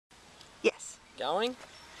Yes. Going?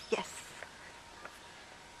 Yes.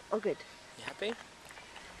 All good. You happy?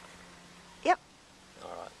 Yep.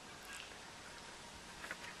 Alright.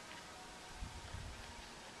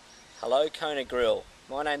 Hello Kona Grill.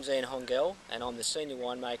 My name's Ian Hongell and I'm the Senior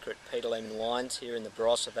Winemaker at Peter Lehmann Wines here in the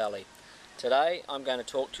Barossa Valley. Today I'm going to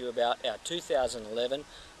talk to you about our 2011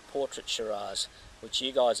 Portrait Shiraz, which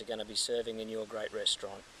you guys are going to be serving in your great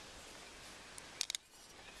restaurant.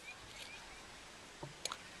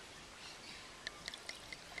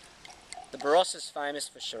 The Barossa is famous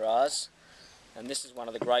for Shiraz, and this is one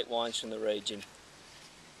of the great wines from the region.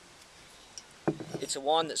 It's a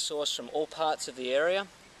wine that's sourced from all parts of the area,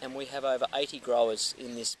 and we have over 80 growers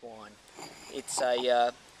in this wine. It's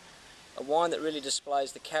a wine that really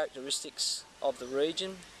displays the characteristics of the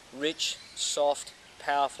region: rich, soft,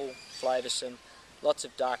 powerful, flavoursome, lots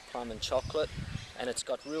of dark plum and chocolate, and it's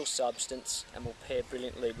got real substance and will pair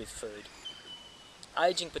brilliantly with food.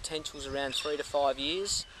 Aging potential is around 3 to 5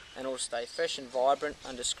 years, and it'll stay fresh and vibrant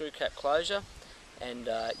under screw cap closure, and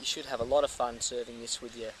you should have a lot of fun serving this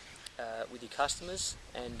with your customers,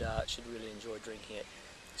 and should really enjoy drinking it.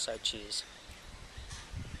 So cheers.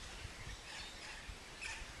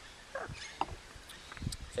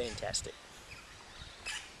 Fantastic.